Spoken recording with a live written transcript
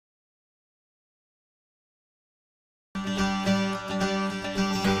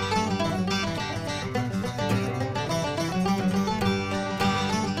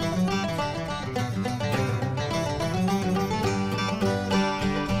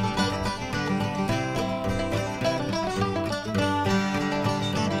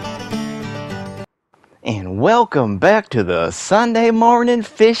Welcome back to the Sunday morning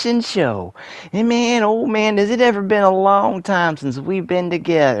fishing show. And man, oh man, has it ever been a long time since we've been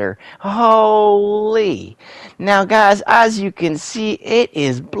together. Holy. Now guys, as you can see, it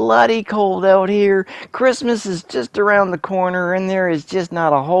is bloody cold out here. Christmas is just around the corner and there is just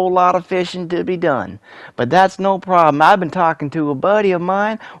not a whole lot of fishing to be done. But that's no problem. I've been talking to a buddy of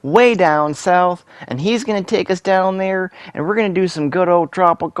mine way down south, and he's going to take us down there and we're going to do some good old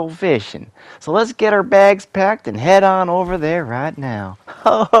tropical fishing. So let's get our bags packed and head on over there right now.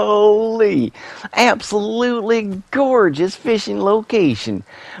 Holy, absolutely gorgeous fishing location.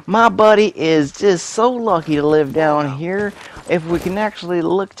 My buddy is just so lucky to live down here. If we can actually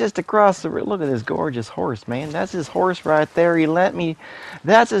look just across the look at this gorgeous horse, man. That's his horse right there. He let me.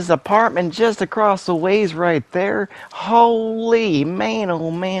 That's his apartment just across the ways right there. Holy man, oh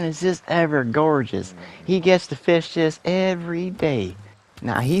man, it's just ever gorgeous. He gets to fish this every day.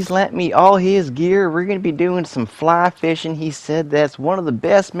 Now he's lent me all his gear. We're going to be doing some fly fishing. He said that's one of the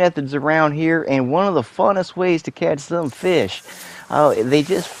best methods around here and one of the funnest ways to catch some fish. They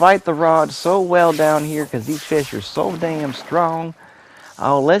just fight the rod so well down here because these fish are so damn strong.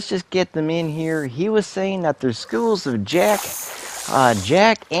 Let's just get them in here. He was saying that there's schools of jack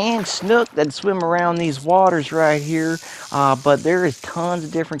and snook that swim around these waters right here, but there is tons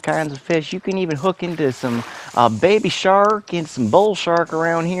of different kinds of fish. You can even hook into some baby shark and some bull shark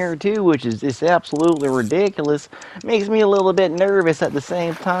around here too, which is just absolutely ridiculous. Makes me a little bit nervous at the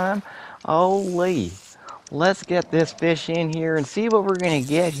same time. Holy. Let's get this fish in here and see what we're going to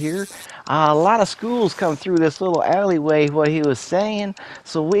get here. A lot of schools come through this little alleyway, what he was saying,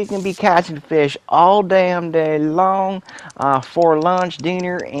 so we can be catching fish all damn day long for lunch,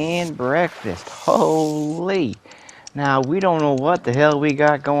 dinner, and breakfast. Holy. Now, we don't know what the hell we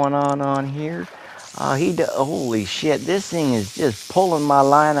got going on here. Holy shit, this thing is just pulling my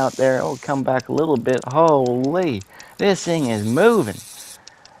line out there. Oh, come back a little bit. Holy. This thing is moving.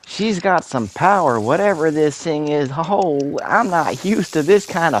 She's got some power, whatever this thing is. Oh, I'm not used to this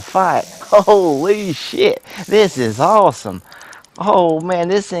kind of fight. Holy shit, this is awesome. Oh man,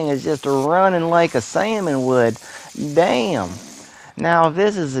 this thing is just running like a salmon would. Damn. Now, if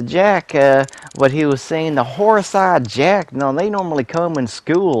this is a jack, what he was saying, the horse-eyed jack, no, they normally come in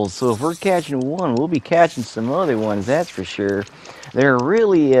schools, so if we're catching one, we'll be catching some other ones, that's for sure. They're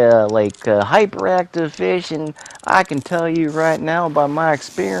really, hyperactive fish, and I can tell you right now by my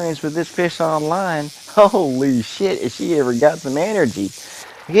experience with this fish online, holy shit, if she ever got some energy.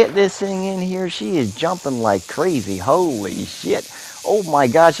 Get this thing in here, she is jumping like crazy, holy shit. Oh my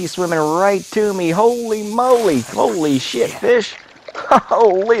god, she's swimming right to me, holy moly, holy shit, fish.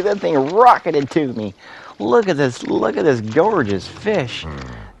 Holy, that thing rocketed to me. Look at this gorgeous fish.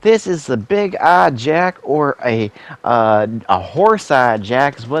 This is the big-eyed jack, or a horse-eyed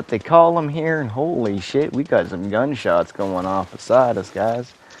jack is what they call them here. And holy shit, we got some gunshots going off beside us,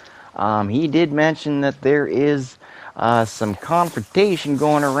 guys. He did mention that there is some confrontation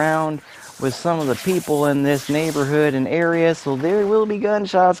going around with some of the people in this neighborhood and area, so there will be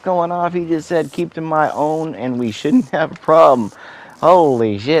gunshots going off. He just said keep to my own and we shouldn't have a problem.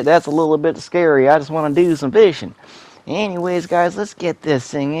 Holy shit, that's a little bit scary. I just want to do some fishing. Anyways, guys, let's get this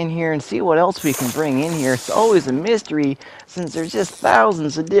thing in here and see what else we can bring in here. It's always a mystery since there's just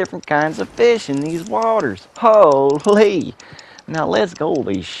thousands of different kinds of fish in these waters. Holy. Now let's go.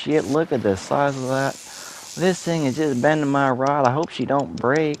 Holy shit, look at the size of that. This thing is just bending my rod. I hope she don't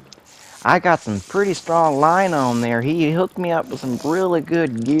break. I got some pretty strong line on there. He hooked me up with some really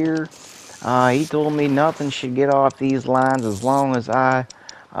good gear. He told me nothing should get off these lines as long as I,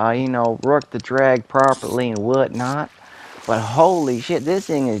 work the drag properly and whatnot. But holy shit, this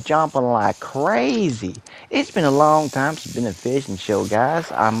thing is jumping like crazy. It's been a long time since it's been a fishing show,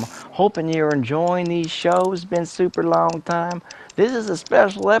 guys. I'm hoping you're enjoying these shows. It's been a super long time. This is a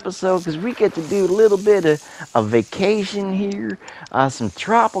special episode because we get to do a little bit of a vacation here. Some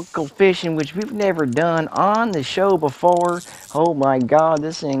tropical fishing, which we've never done on the show before. Oh my god,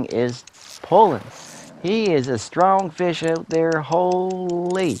 this thing is pulling. He is a strong fish out there.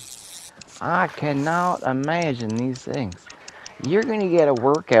 Holy. I cannot imagine these things. You're going to get a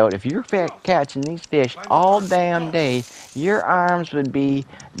workout. If you're catching these fish all damn day, your arms would be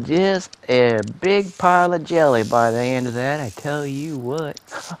just a big pile of jelly by the end of that. I tell you what.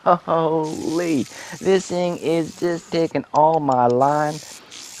 Holy. This thing is just taking all my line.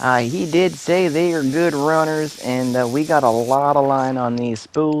 He did say they are good runners, and we got a lot of line on these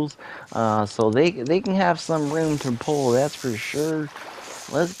spools, so they can have some room to pull, that's for sure.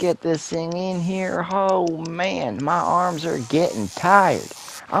 Let's get this thing in here. Oh man, my arms are getting tired.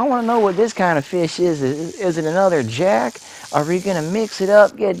 I want to know what this kind of fish is. Is it another jack? Are we going to mix it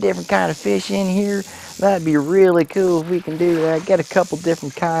up, get a different kind of fish in here? That'd be really cool if we can do that. Get a couple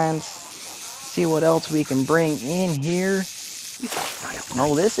different kinds. See what else we can bring in here.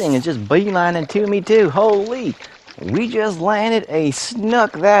 Oh, this thing is just beelining to me too. Holy! We just landed a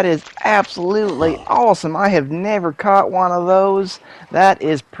snook. That is absolutely awesome. I have never caught one of those. That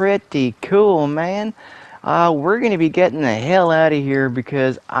is pretty cool, man. We're going to be getting the hell out of here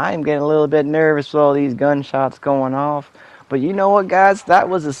because I'm getting a little bit nervous with all these gunshots going off. But you know what, guys? That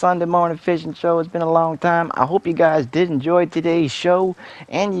was the Sunday morning fishing show. It's been a long time. I hope you guys did enjoy today's show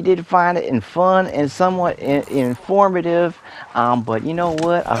and you did find it fun and somewhat informative. But you know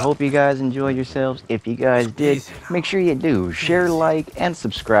what? I hope you guys enjoyed yourselves. If you guys did, make sure you do share, like, and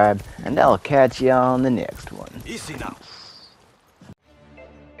subscribe. And I'll catch you on the next one. Easy now.